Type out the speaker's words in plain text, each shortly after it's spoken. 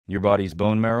Your body's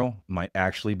bone marrow might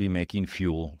actually be making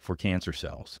fuel for cancer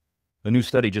cells. A new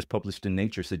study just published in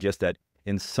Nature suggests that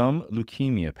in some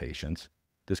leukemia patients,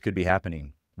 this could be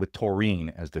happening with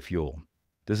taurine as the fuel.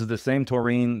 This is the same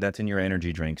taurine that's in your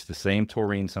energy drinks, the same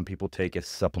taurine some people take as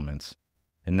supplements.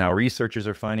 And now researchers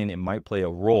are finding it might play a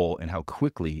role in how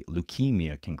quickly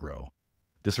leukemia can grow.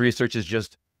 This research is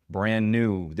just brand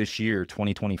new this year,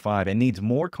 2025, and needs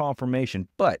more confirmation,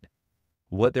 but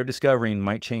what they're discovering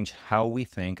might change how we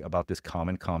think about this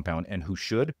common compound and who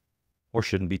should or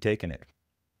shouldn't be taking it.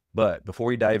 But before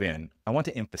we dive in, I want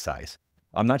to emphasize,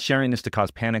 I'm not sharing this to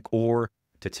cause panic or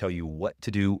to tell you what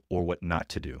to do or what not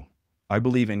to do. I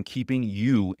believe in keeping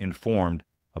you informed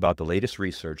about the latest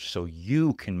research so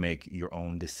you can make your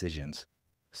own decisions.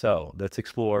 So let's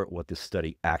explore what this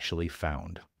study actually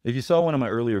found. If you saw one of my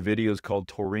earlier videos called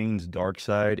Taurine's Dark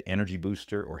Side, Energy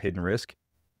Booster, or Hidden Risk,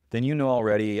 then you know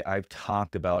already I've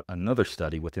talked about another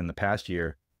study within the past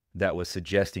year that was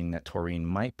suggesting that taurine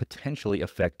might potentially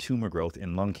affect tumor growth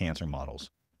in lung cancer models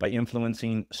by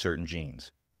influencing certain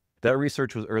genes. That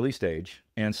research was early stage,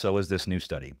 and so is this new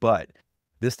study. But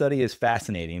this study is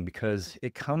fascinating because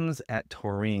it comes at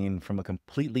taurine from a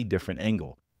completely different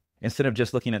angle. Instead of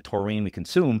just looking at taurine we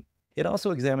consume, it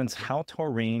also examines how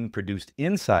taurine produced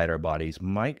inside our bodies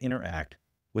might interact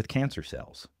with cancer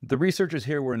cells. The researchers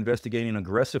here were investigating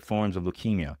aggressive forms of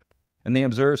leukemia, and they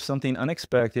observed something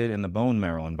unexpected in the bone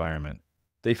marrow environment.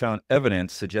 They found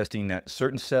evidence suggesting that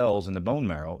certain cells in the bone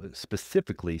marrow,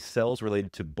 specifically cells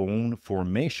related to bone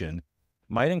formation,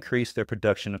 might increase their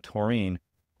production of taurine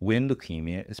when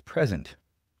leukemia is present.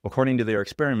 According to their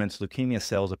experiments, leukemia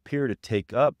cells appear to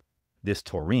take up this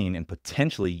taurine and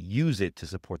potentially use it to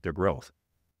support their growth.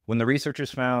 When the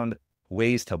researchers found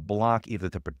ways to block either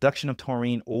the production of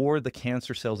taurine or the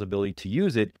cancer cell's ability to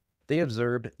use it, they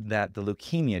observed that the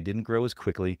leukemia didn't grow as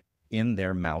quickly in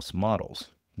their mouse models.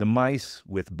 The mice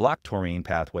with blocked taurine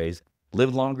pathways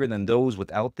lived longer than those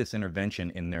without this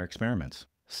intervention in their experiments.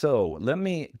 So let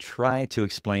me try to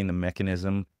explain the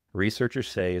mechanism researchers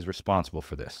say is responsible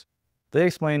for this. They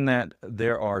explain that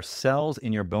there are cells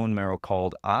in your bone marrow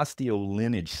called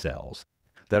osteolineage cells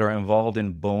that are involved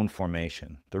in bone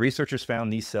formation. The researchers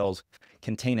found these cells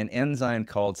contain an enzyme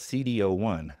called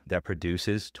CDO1 that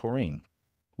produces taurine.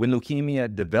 When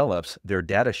leukemia develops, their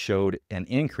data showed an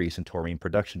increase in taurine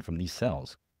production from these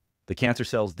cells. The cancer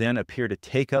cells then appear to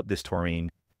take up this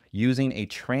taurine using a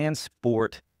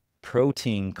transport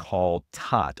protein called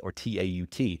TAUT, or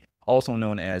T-A-U-T, also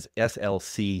known as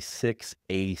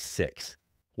SLC6A6.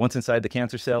 Once inside the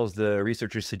cancer cells, the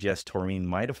researchers suggest taurine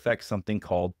might affect something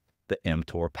called the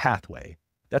mTOR pathway.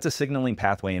 That's a signaling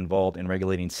pathway involved in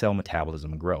regulating cell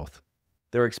metabolism and growth.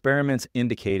 Their experiments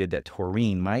indicated that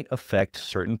taurine might affect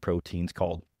certain proteins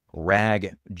called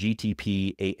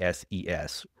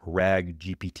RAG-GTP-ASES,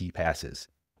 RAG-GPT passes,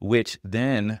 which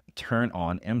then turn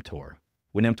on mTOR.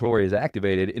 When mTOR is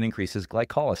activated, it increases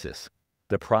glycolysis,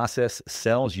 the process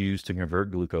cells use to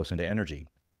convert glucose into energy.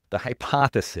 The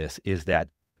hypothesis is that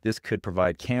this could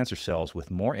provide cancer cells with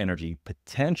more energy,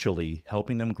 potentially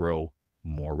helping them grow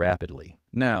more rapidly.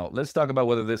 Now, let's talk about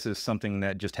whether this is something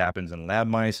that just happens in lab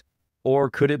mice, or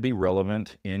could it be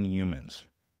relevant in humans?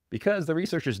 Because the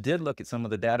researchers did look at some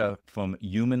of the data from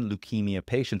human leukemia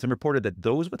patients and reported that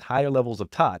those with higher levels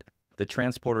of TAUT, the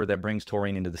transporter that brings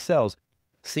taurine into the cells,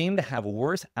 seem to have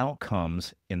worse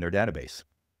outcomes in their database.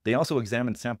 They also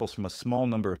examined samples from a small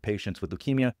number of patients with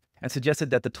leukemia and suggested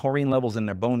that the taurine levels in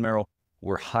their bone marrow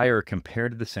were higher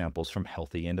compared to the samples from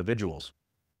healthy individuals.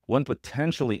 One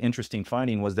potentially interesting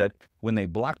finding was that when they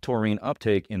blocked taurine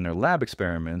uptake in their lab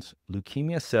experiments,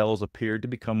 leukemia cells appeared to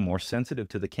become more sensitive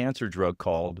to the cancer drug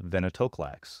called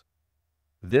venetoclax.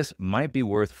 This might be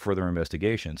worth further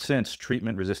investigation, since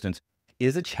treatment resistance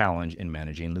is a challenge in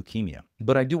managing leukemia.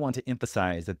 But I do want to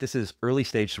emphasize that this is early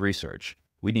stage research.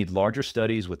 We need larger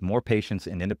studies with more patients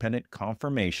and independent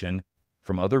confirmation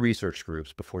from other research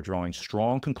groups before drawing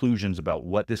strong conclusions about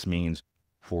what this means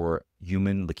for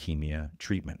human leukemia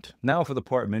treatment. Now for the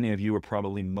part many of you are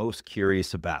probably most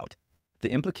curious about,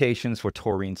 the implications for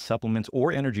taurine supplements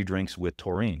or energy drinks with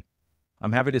taurine.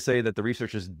 I'm happy to say that the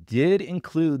researchers did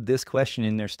include this question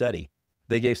in their study.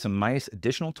 They gave some mice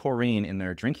additional taurine in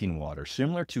their drinking water,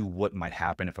 similar to what might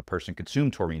happen if a person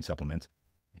consumed taurine supplements.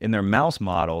 In their mouse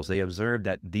models, they observed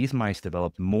that these mice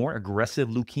developed more aggressive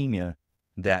leukemia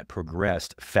that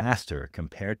progressed faster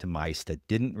compared to mice that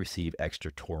didn't receive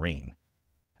extra taurine.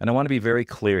 And I want to be very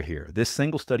clear here. This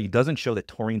single study doesn't show that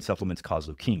taurine supplements cause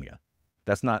leukemia.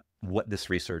 That's not what this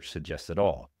research suggests at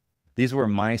all. These were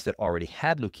mice that already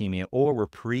had leukemia or were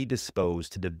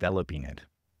predisposed to developing it.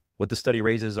 What the study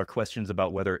raises are questions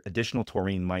about whether additional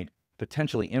taurine might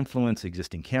potentially influence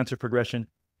existing cancer progression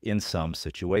in some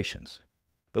situations.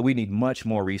 But we need much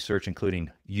more research,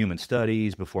 including human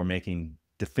studies, before making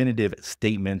definitive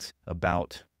statements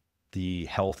about the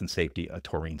health and safety of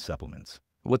taurine supplements.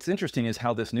 What's interesting is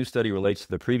how this new study relates to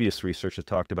the previous research I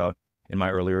talked about in my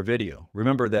earlier video.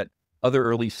 Remember that other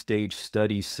early stage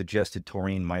studies suggested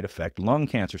taurine might affect lung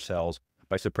cancer cells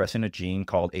by suppressing a gene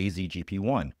called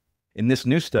AZGP1. In this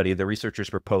new study, the researchers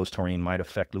proposed taurine might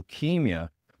affect leukemia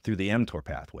through the mTOR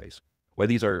pathways. While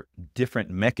these are different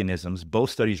mechanisms, both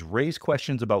studies raise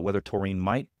questions about whether taurine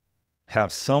might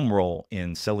have some role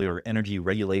in cellular energy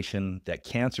regulation that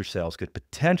cancer cells could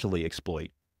potentially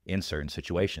exploit in certain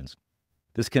situations.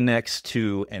 This connects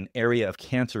to an area of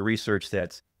cancer research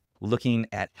that's looking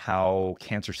at how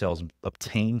cancer cells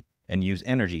obtain and use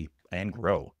energy and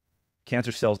grow.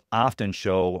 Cancer cells often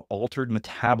show altered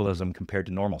metabolism compared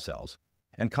to normal cells,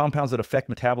 and compounds that affect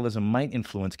metabolism might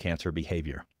influence cancer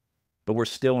behavior. But we're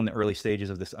still in the early stages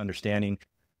of this understanding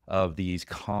of these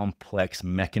complex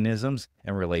mechanisms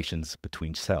and relations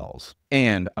between cells.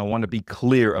 And I want to be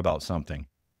clear about something.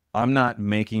 I'm not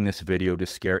making this video to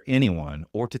scare anyone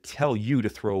or to tell you to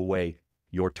throw away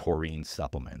your taurine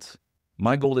supplements.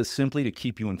 My goal is simply to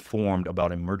keep you informed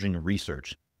about emerging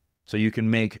research so you can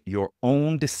make your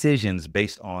own decisions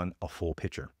based on a full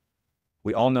picture.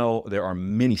 We all know there are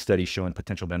many studies showing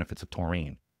potential benefits of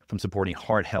taurine, from supporting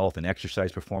heart health and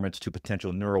exercise performance to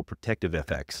potential neuroprotective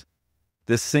effects.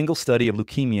 This single study of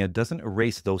leukemia doesn't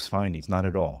erase those findings, not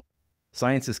at all.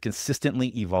 Science is consistently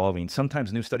evolving.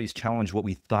 Sometimes new studies challenge what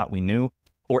we thought we knew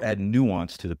or add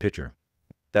nuance to the picture.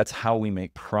 That's how we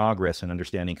make progress in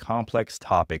understanding complex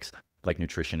topics like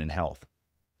nutrition and health.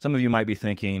 Some of you might be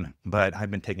thinking, but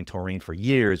I've been taking taurine for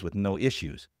years with no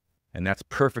issues, and that's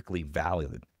perfectly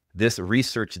valid. This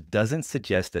research doesn't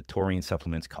suggest that taurine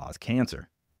supplements cause cancer.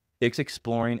 It's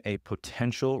exploring a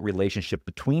potential relationship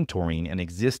between taurine and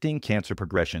existing cancer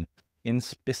progression in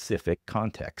specific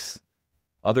contexts.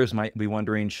 Others might be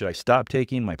wondering, should I stop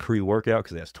taking my pre-workout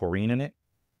because it has taurine in it?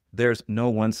 There's no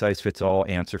one-size-fits-all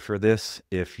answer for this.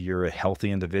 If you're a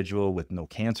healthy individual with no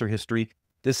cancer history,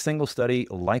 this single study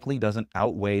likely doesn't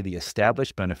outweigh the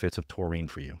established benefits of taurine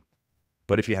for you.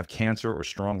 But if you have cancer or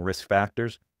strong risk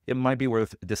factors, it might be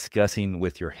worth discussing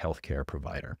with your healthcare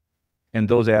provider. And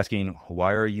those asking,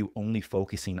 why are you only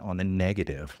focusing on the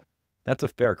negative? That's a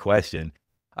fair question.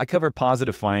 I cover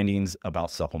positive findings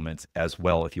about supplements as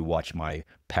well if you watch my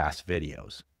past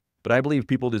videos. But I believe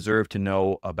people deserve to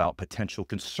know about potential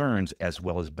concerns as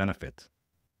well as benefits.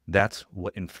 That's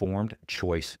what informed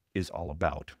choice is all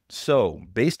about. So,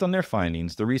 based on their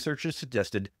findings, the researchers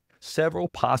suggested several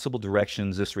possible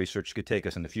directions this research could take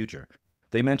us in the future.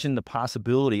 They mentioned the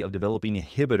possibility of developing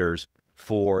inhibitors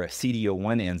for a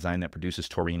CD01 enzyme that produces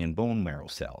taurine in bone marrow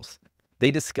cells.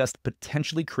 They discussed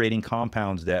potentially creating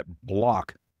compounds that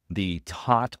block the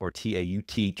TAUT or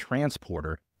TAUT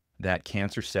transporter that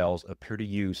cancer cells appear to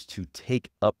use to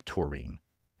take up taurine.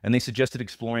 And they suggested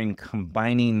exploring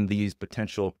combining these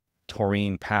potential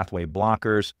taurine pathway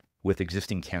blockers with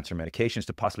existing cancer medications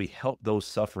to possibly help those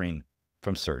suffering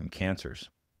from certain cancers.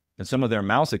 In some of their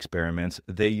mouse experiments,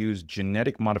 they used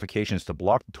genetic modifications to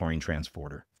block the taurine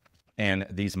transporter. And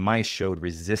these mice showed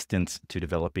resistance to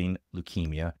developing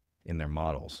leukemia in their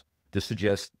models. This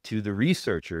suggests to the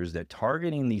researchers that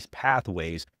targeting these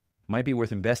pathways might be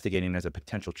worth investigating as a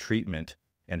potential treatment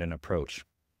and an approach.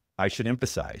 I should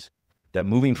emphasize that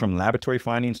moving from laboratory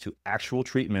findings to actual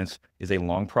treatments is a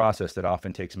long process that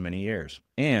often takes many years.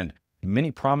 And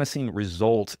many promising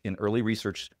results in early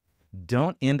research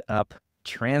don't end up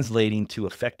translating to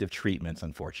effective treatments,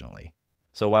 unfortunately.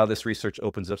 So while this research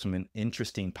opens up some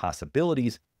interesting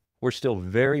possibilities, we're still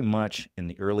very much in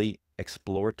the early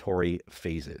exploratory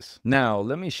phases. Now,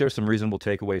 let me share some reasonable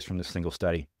takeaways from this single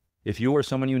study. If you or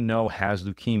someone you know has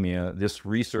leukemia, this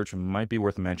research might be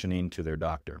worth mentioning to their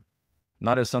doctor.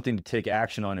 Not as something to take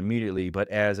action on immediately, but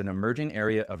as an emerging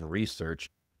area of research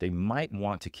they might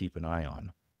want to keep an eye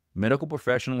on. Medical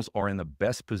professionals are in the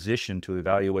best position to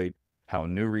evaluate how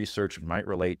new research might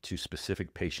relate to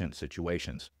specific patient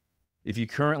situations. If you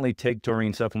currently take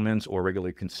taurine supplements or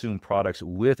regularly consume products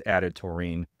with added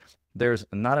taurine, there's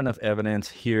not enough evidence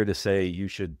here to say you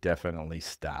should definitely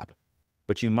stop.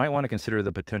 But you might want to consider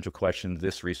the potential questions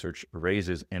this research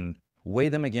raises and weigh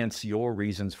them against your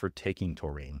reasons for taking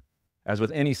taurine. As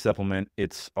with any supplement,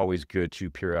 it's always good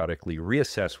to periodically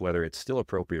reassess whether it's still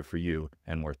appropriate for you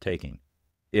and worth taking.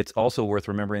 It's also worth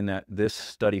remembering that this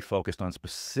study focused on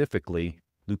specifically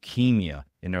leukemia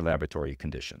in their laboratory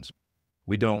conditions.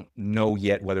 We don't know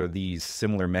yet whether these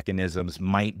similar mechanisms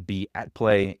might be at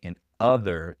play in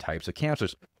other types of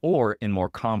cancers or in more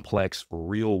complex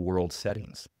real-world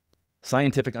settings.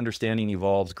 Scientific understanding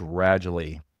evolves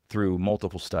gradually through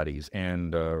multiple studies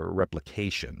and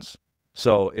replications.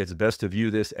 So it's best to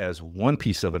view this as one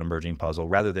piece of an emerging puzzle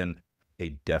rather than a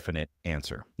definite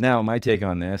answer. Now, my take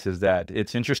on this is that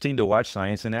it's interesting to watch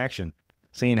science in action,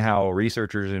 seeing how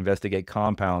researchers investigate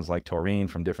compounds like taurine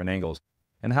from different angles,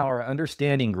 and how our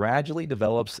understanding gradually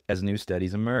develops as new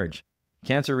studies emerge.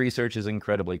 Cancer research is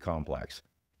incredibly complex.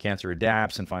 Cancer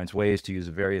adapts and finds ways to use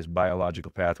various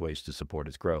biological pathways to support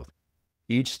its growth.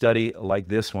 Each study like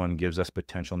this one gives us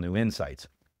potential new insights,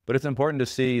 but it's important to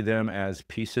see them as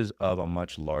pieces of a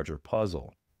much larger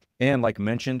puzzle. And like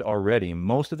mentioned already,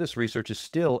 most of this research is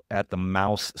still at the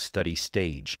mouse study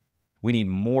stage. We need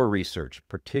more research,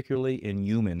 particularly in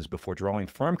humans, before drawing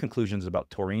firm conclusions about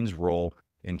taurine's role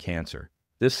in cancer.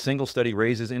 This single study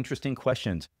raises interesting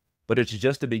questions, but it's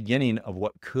just the beginning of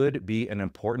what could be an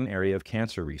important area of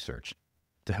cancer research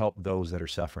to help those that are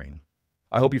suffering.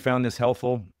 I hope you found this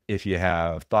helpful. If you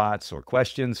have thoughts or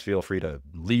questions, feel free to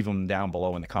leave them down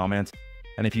below in the comments.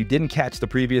 And if you didn't catch the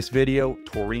previous video,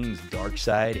 Taurine's Dark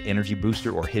Side, Energy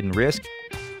Booster, or Hidden Risk,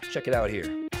 check it out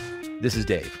here. This is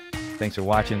Dave. Thanks for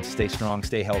watching. Stay strong,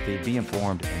 stay healthy, be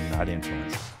informed, and not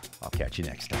influenced. I'll catch you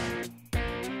next time.